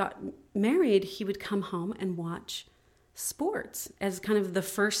we got married, he would come home and watch sports as kind of the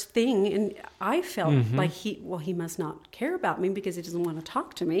first thing. And I felt like he must not care about me because he doesn't want to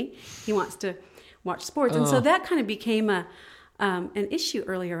talk to me. He wants to watch sports. And so that kind of became an issue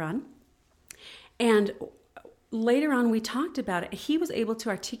earlier on. And later on, we talked about it. He was able to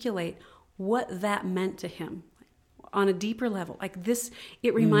articulate what that meant to him on a deeper level. Like this,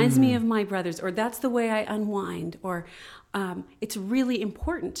 it reminds me of my brothers, or that's the way I unwind, or it's really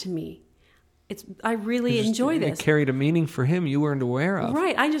important to me. I really enjoy this. It carried a meaning for him you weren't aware of.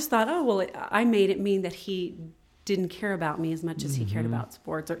 Right. I just thought, I made it mean that he didn't care about me as much as he cared about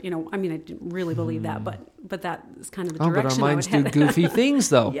sports, or I mean, I didn't really believe that, but that is kind of the direction. But our minds do goofy things,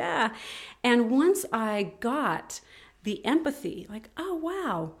 though. Yeah, and once I got the empathy, like, oh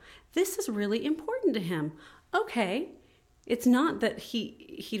wow, this is really important to him. Okay, it's not that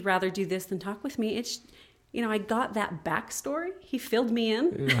he'd rather do this than talk with me. It's I got that backstory. He filled me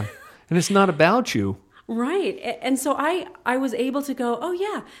in, yeah. And it's not about you. Right. And so I was able to go, oh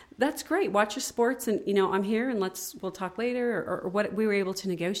yeah, that's great. Watch your sports, and I'm here, and we'll talk later, or what. We were able to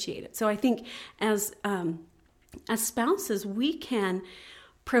negotiate it. So I think as spouses, we can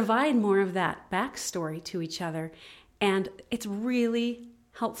provide more of that backstory to each other, and it's really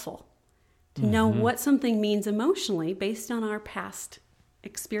helpful to know what something means emotionally based on our past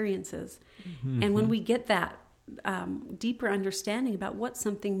experiences. And when we get that deeper understanding about what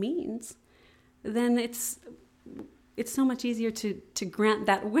something means, then it's so much easier to grant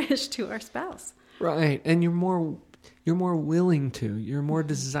that wish to our spouse. Right. And you're more willing to, you're more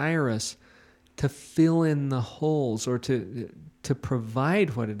desirous to fill in the holes, or to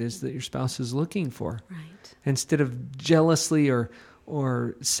provide what it is that your spouse is looking for. Right. Instead of jealously or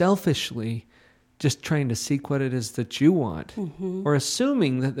selfishly just trying to seek what it is that you want, or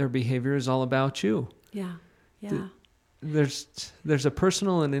assuming that their behavior is all about you. Yeah. Yeah. There's a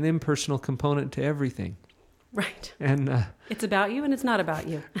personal and an impersonal component to everything. Right. And it's about you, and it's not about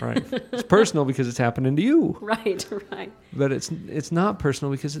you. Right. It's personal because it's happening to you. Right. But it's not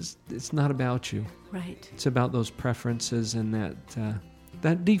personal because it's not about you. Right. It's about those preferences and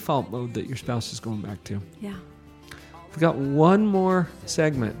that default mode that your spouse is going back to. Yeah. We've got one more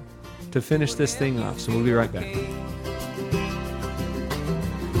segment to finish this thing off, so we'll be right back.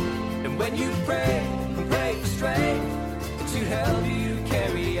 And when you pray for strength to help you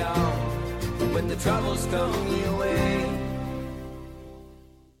carry on when the troubles come your way.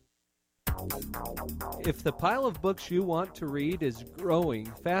 If the pile of books you want to read is growing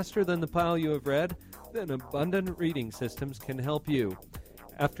faster than the pile you have read, then Abundant Reading Systems can help you.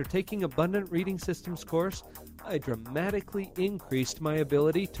 After taking Abundant Reading Systems course, I dramatically increased my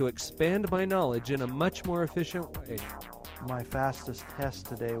ability to expand my knowledge in a much more efficient way. My fastest test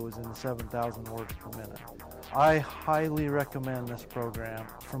today was in 7,000 words per minute. I highly recommend this program.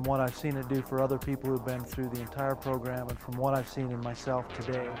 From what I've seen it do for other people who've been through the entire program and from what I've seen in myself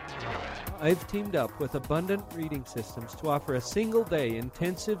today. I've teamed up with Abundant Reading Systems to offer a single-day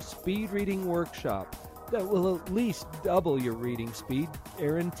intensive speed reading workshop that will at least double your reading speed,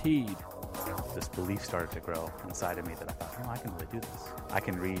 guaranteed. This belief started to grow inside of me that I thought, I can really do this. I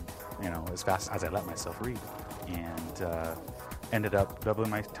can read, as fast as I let myself read. And ended up doubling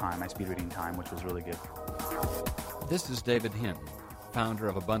my speed reading time, which was really good. This is David Hinton, founder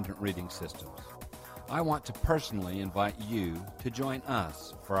of Abundant Reading Systems. I want to personally invite you to join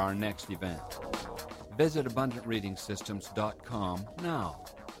us for our next event. Visit AbundantReadingSystems.com now.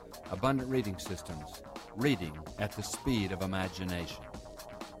 Abundant Reading Systems, reading at the speed of imagination.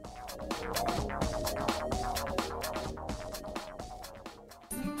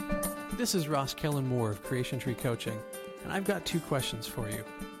 This is Ross Kellen Moore of Creation Tree Coaching, and I've got 2 questions for you.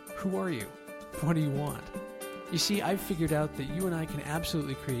 Who are you? What do you want? You see, I've figured out that you and I can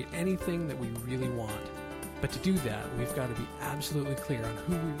absolutely create anything that we really want. But to do that, we've got to be absolutely clear on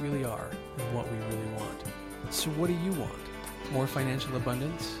who we really are and what we really want. So what do you want? More financial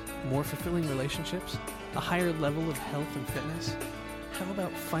abundance? More fulfilling relationships? A higher level of health and fitness? How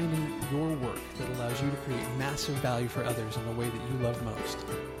about finding your work that allows you to create massive value for others in the way that you love most?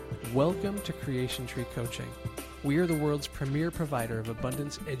 Welcome to Creation Tree Coaching. We are the world's premier provider of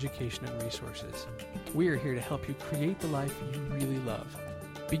abundance, education, and resources. We are here to help you create the life you really love.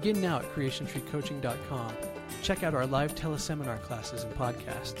 Begin now at CreationTreeCoaching.com. Check out our live teleseminar classes and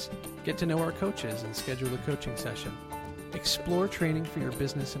podcasts. Get to know our coaches and schedule a coaching session. Explore training for your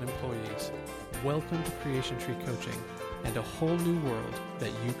business and employees. Welcome to Creation Tree Coaching and a whole new world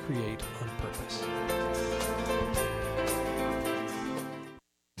that you create on purpose.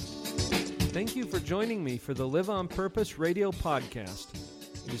 Thank you for joining me for the Live on Purpose radio podcast.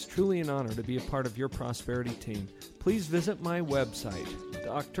 It is truly an honor to be a part of your prosperity team. Please visit my website,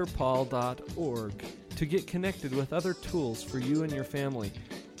 drpaul.org, to get connected with other tools for you and your family.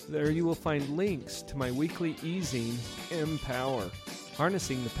 There you will find links to my weekly e-zine, Empower,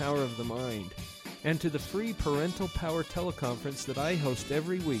 Harnessing the Power of the Mind, and to the free Parental Power teleconference that I host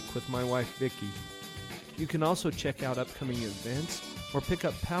every week with my wife, Vicki. You can also check out upcoming events or pick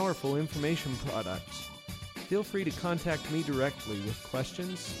up powerful information products. Feel free to contact me directly with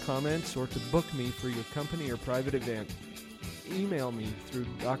questions, comments, or to book me for your company or private event. Email me through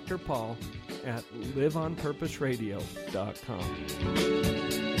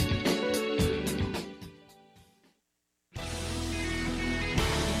drpaul@liveonpurposeradio.com.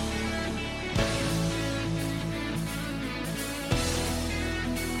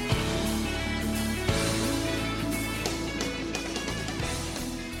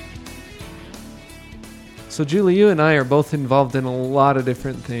 So, Julie, you and I are both involved in a lot of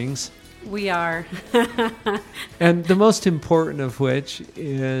different things. We are. And the most important of which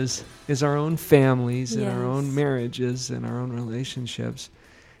is our own families and our own Yes. marriages and our own relationships.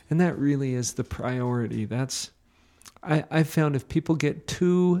 And that really is the priority. I've found if people get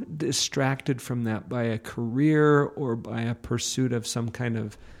too distracted from that by a career or by a pursuit of some kind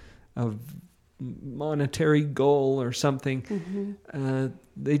of monetary goal or something,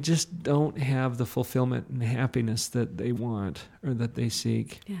 they just don't have the fulfillment and happiness that they want or that they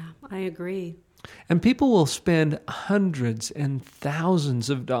seek. Yeah, I agree. And people will spend hundreds and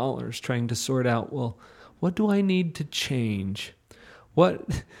thousands of dollars trying to sort out, well, what do I need to change?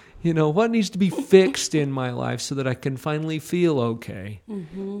 What needs to be fixed in my life so that I can finally feel okay?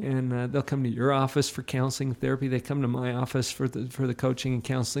 And they'll come to your office for counseling therapy. They come to my office for the coaching and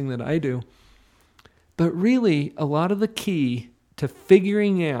counseling that I do. But really, a lot of the key to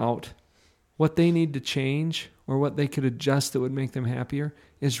figuring out what they need to change or what they could adjust that would make them happier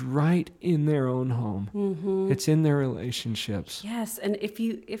is right in their own home. It's in their relationships. Yes, and if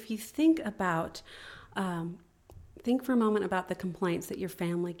you think about, think for a moment about the complaints that your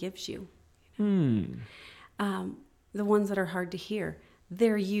family gives you. The ones that are hard to hear,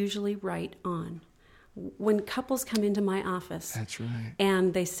 they're usually right on. When couples come into my office, that's right,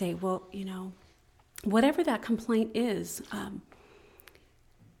 and they say, well, whatever that complaint is,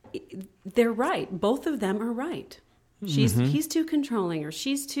 they're right. Both of them are right. He's too controlling, or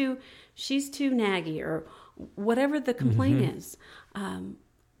she's too naggy, or whatever the complaint is.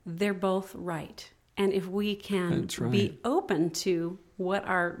 They're both right. And if we can be open to what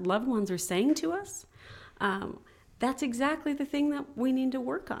our loved ones are saying to us, that's exactly the thing that we need to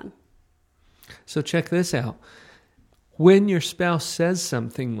work on. So check this out. When your spouse says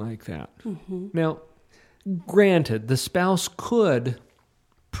something like that, now, granted, the spouse could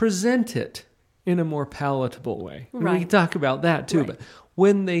present it in a more palatable way. And we can talk about that too. Right. But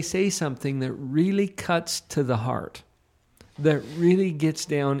when they say something that really cuts to the heart, that really gets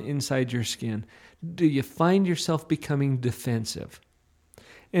down inside your skin, do you find yourself becoming defensive?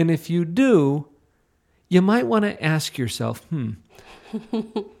 And if you do, you might want to ask yourself,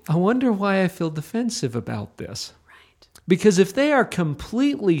 I wonder why I feel defensive about this. Right. Because if they are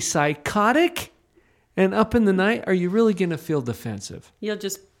completely psychotic and up in the night, are you really going to feel defensive? You'll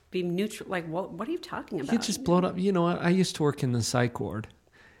just be neutral. Like, what are you talking about? You just blow it up. You know what? I used to work in the psych ward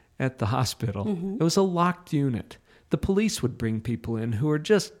at the hospital. It was a locked unit. The police would bring people in who are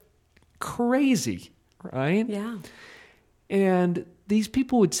just crazy, right? Yeah. And these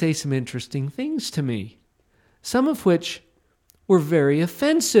people would say some interesting things to me, some of which were very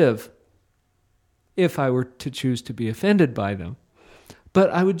offensive if I were to choose to be offended by them. But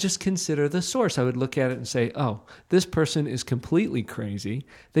I would just consider the source. I would look at it and say, oh, this person is completely crazy.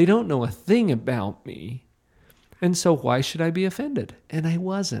 They don't know a thing about me. And so why should I be offended? And I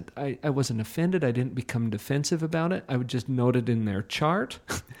wasn't. I wasn't offended. I didn't become defensive about it. I would just note it in their chart.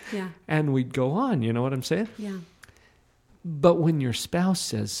 Yeah. And we'd go on. You know what I'm saying? Yeah. But when your spouse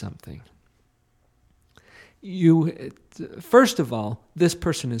says something, first of all, this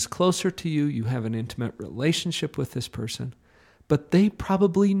person is closer to you. You have an intimate relationship with this person. But they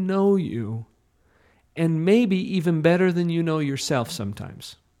probably know you, and maybe even better than you know yourself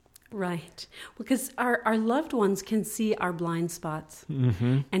sometimes. Right. Because our loved ones can see our blind spots,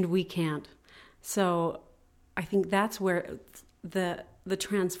 and we can't. So I think that's where the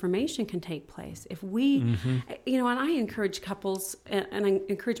transformation can take place. If we, and I encourage couples, and I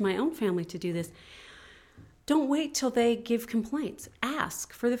encourage my own family to do this, don't wait till they give complaints.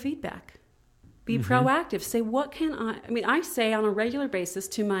 Ask for the feedback. Be proactive. Say, what can I say on a regular basis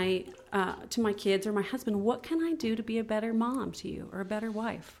to my kids or my husband, what can I do to be a better mom to you or a better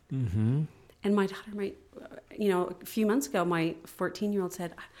wife? And my daughter, a few months ago, my 14-year-old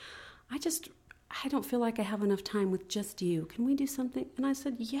said, I don't feel like I have enough time with just you. Can we do something? And I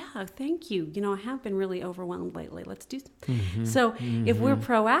said, yeah, thank you. I have been really overwhelmed lately. Let's do something. So if we're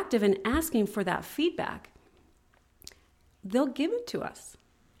proactive in asking for that feedback, they'll give it to us.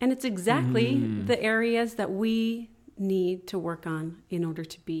 And it's exactly the areas that we need to work on in order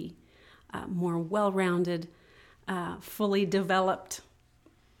to be more well-rounded, fully developed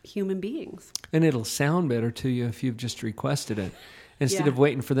human beings. And it'll sound better to you if you've just requested it. Instead of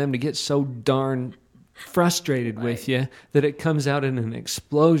waiting for them to get so darn frustrated with you that it comes out in an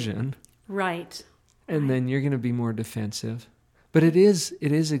explosion. Right. And then you're going to be more defensive. But it is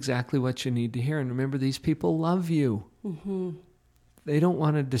exactly what you need to hear. And remember, these people love you. They don't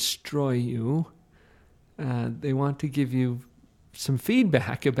want to destroy you. They want to give you some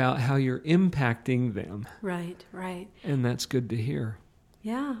feedback about how you're impacting them. Right, right. And that's good to hear.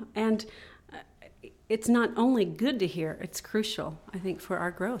 Yeah, and it's not only good to hear, it's crucial, I think, for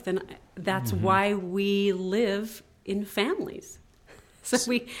our growth. And that's why we live in families. So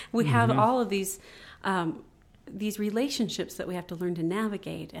we have all of these relationships that we have to learn to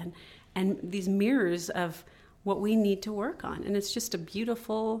navigate and these mirrors of what we need to work on. And it's just a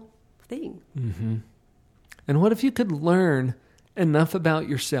beautiful thing. And what if you could learn enough about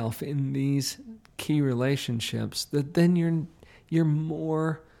yourself in these key relationships that then you're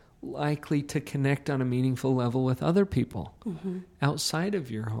more likely to connect on a meaningful level with other people outside of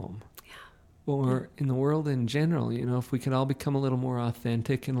your home or in the world in general. If we could all become a little more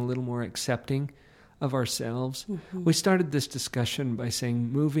authentic and a little more accepting of ourselves. We started this discussion by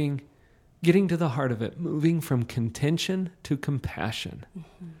saying getting to the heart of it, moving from contention to compassion.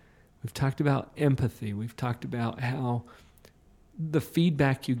 We've talked about empathy. We've talked about how the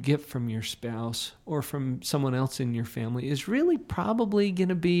feedback you get from your spouse or from someone else in your family is really probably going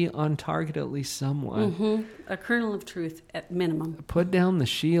to be on target at least somewhat. A kernel of truth at minimum. Put down the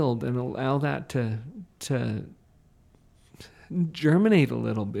shield and allow that to germinate a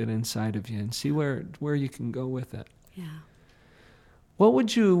little bit inside of you and see where you can go with it. Yeah. What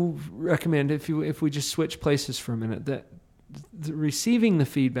would you recommend if we just switch places for a minute? That receiving the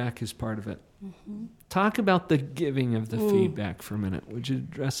feedback is part of it. Talk about the giving of the feedback for a minute. Would you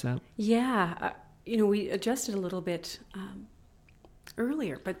address that? Yeah. We adjusted a little bit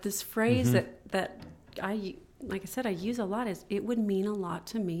earlier, but this phrase that I use a lot is, it would mean a lot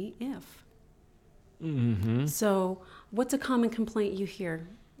to me if. So what's a common complaint you hear,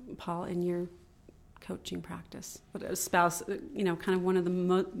 Paul, in your coaching practice, but a spouse, kind of one of the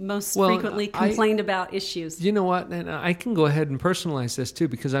most Well, frequently complained about issues. You know what? And I can go ahead and personalize this too,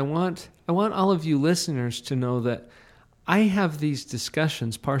 because I want all of you listeners to know that I have these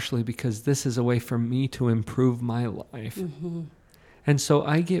discussions partially because this is a way for me to improve my life. Mm-hmm. And so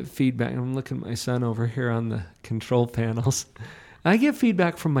I get feedback. I'm looking at my son over here on the control panels. I get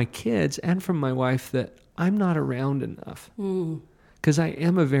feedback from my kids and from my wife that I'm not around enough. Because I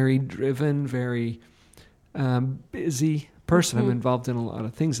am a very driven, very busy person. I'm involved in a lot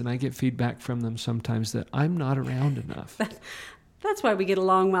of things, and I get feedback from them sometimes that I'm not around enough. That's why we get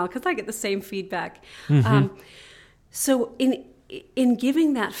along well, because I get the same feedback. Mm-hmm. So in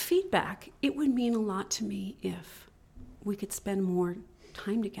giving that feedback, it would mean a lot to me if we could spend more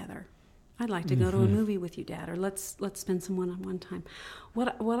time together. I'd like to go to a movie with you, Dad, or let's spend some one-on-one time.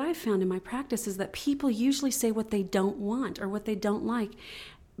 What I found in my practice is that people usually say what they don't want or what they don't like,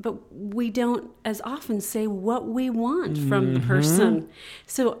 but we don't as often say what we want from the person.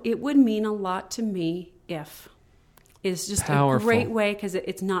 So it would mean a lot to me if it's just Powerful. a great way, because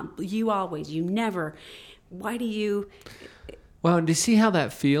it's not you always, you never. Why do you... Well, and do you see how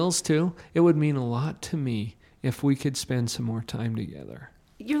that feels too? It would mean a lot to me if we could spend some more time together.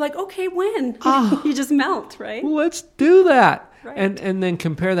 You're like, okay, when? You just melt, right? Let's do that. Right. And then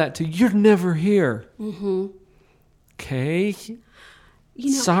compare that to, you're never here. Mm-hmm. Okay.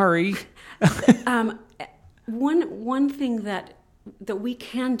 Sorry. One thing that we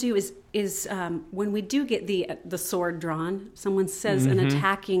can do is when we do get the sword drawn, someone says an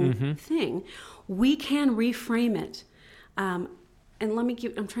attacking thing, we can reframe it. And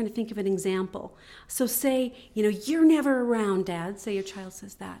I'm trying to think of an example. So say, you're never around, Dad. Say your child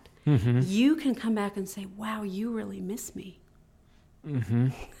says that. You can come back and say, wow, you really miss me.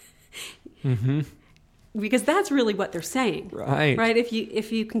 Because that's really what they're saying. Right. Right?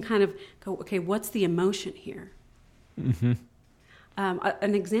 If you can kind of go, okay, what's the emotion here?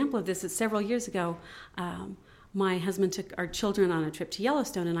 An example of this is several years ago, my husband took our children on a trip to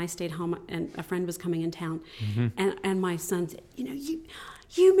Yellowstone, and I stayed home, and a friend was coming in town. And my son said,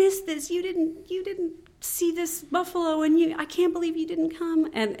 you missed this. You didn't see this buffalo, and I can't believe you didn't come.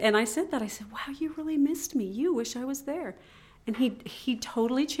 And I said that. I said, wow, you really missed me. You wish I was there. And he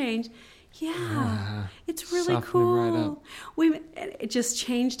totally changed. Yeah, it's really cool. It just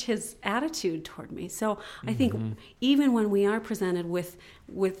changed his attitude toward me. So I think even when we are presented with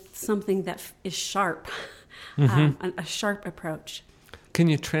something that is sharp, a sharp approach. Can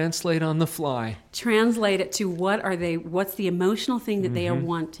you translate on the fly? Translate it to what's the emotional thing that they are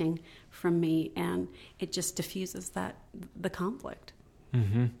wanting from me, and it just diffuses the conflict.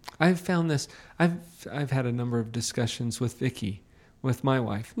 I've found this. I've had a number of discussions with Vicki, with my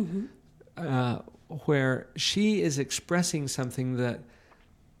wife, where she is expressing something that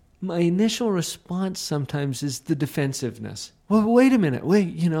my initial response sometimes is the defensiveness. Well, wait a minute,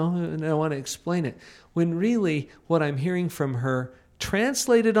 and I want to explain it. When really what I'm hearing from her,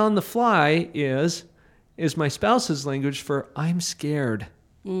 translated on the fly, is my spouse's language for I'm scared.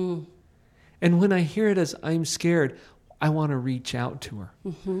 And when I hear it as I'm scared, I want to reach out to her.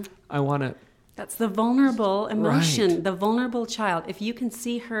 I want to... That's the vulnerable emotion, Right. the vulnerable child. If you can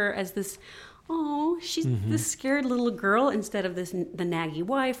see her as this, she's this scared little girl instead of the naggy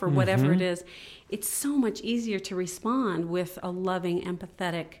wife or whatever it is, it's so much easier to respond with a loving,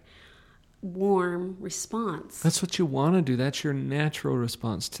 empathetic, warm response. That's what you want to do. That's your natural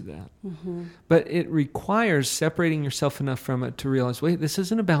response to that. But it requires separating yourself enough from it to realize, wait, this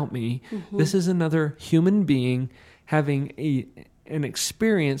isn't about me. This is another human being having an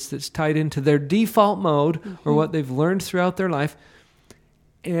experience that's tied into their default mode or what they've learned throughout their life.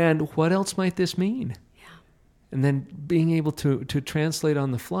 And what else might this mean? Yeah. And then being able to translate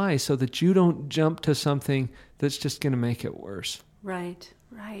on the fly so that you don't jump to something that's just going to make it worse. Right.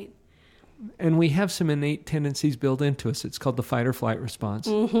 And we have some innate tendencies built into us. It's called the fight or flight response.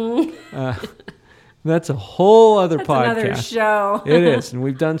 That's a whole other podcast. Another show. It is. And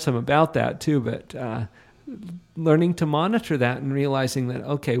we've done some about that too. But learning to monitor that and realizing that,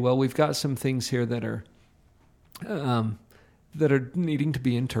 okay, well, we've got some things here that are needing to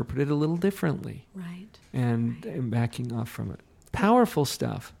be interpreted a little differently. Right. And backing off from it. Powerful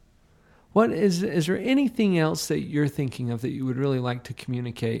stuff. What is there anything else that you're thinking of that you would really like to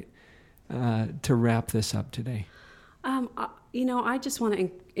communicate to wrap this up today? I just want to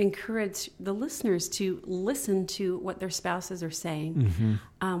encourage the listeners to listen to what their spouses are saying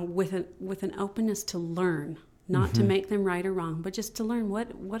with an openness to learn, not to make them right or wrong, but just to learn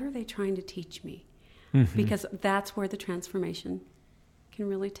what are they trying to teach me? Because that's where the transformation can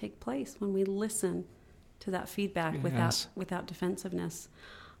really take place, when we listen to that feedback without defensiveness.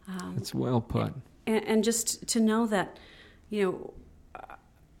 That's well put. and just to know that,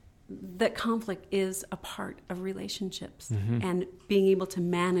 that conflict is a part of relationships, and being able to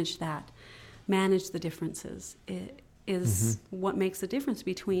manage the differences is what makes the difference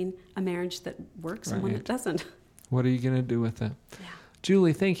between a marriage that works and one that doesn't. What are you going to do with it? Yeah.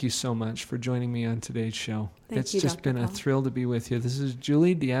 Julie, thank you so much for joining me on today's show. It's just Dr. been a Paul. thrill to be with you. This is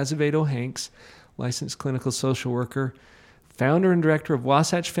Julie DeAzevedo-Hanks, licensed clinical social worker, founder and director of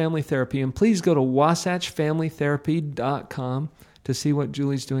Wasatch Family Therapy. And please go to wasatchfamilytherapy.com to see what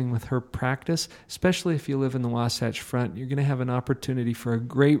Julie's doing with her practice, especially if you live in the Wasatch Front. You're going to have an opportunity for a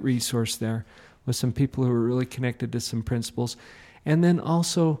great resource there with some people who are really connected to some principles. And then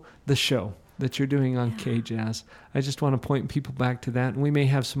also the show that you're doing on KJazz. I just want to point people back to that, and we may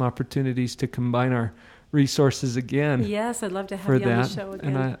have some opportunities to combine our resources again. Yes, I'd love to have for you on that. the show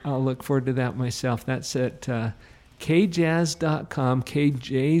again. And I'll look forward to that myself. That's at kjazz.com,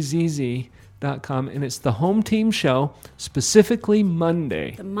 KJZZ.com, and it's the home team show, specifically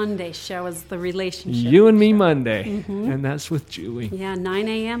Monday. The Monday show is the relationship. You and Me Monday, and that's with Julie. Yeah, 9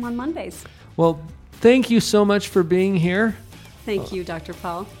 a.m. on Mondays. Well, thank you so much for being here. Thank you, Dr.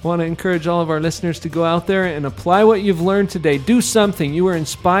 Paul. I want to encourage all of our listeners to go out there and apply what you've learned today. Do something. You were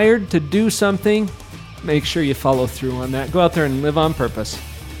inspired to do something. Make sure you follow through on that. Go out there and live on purpose.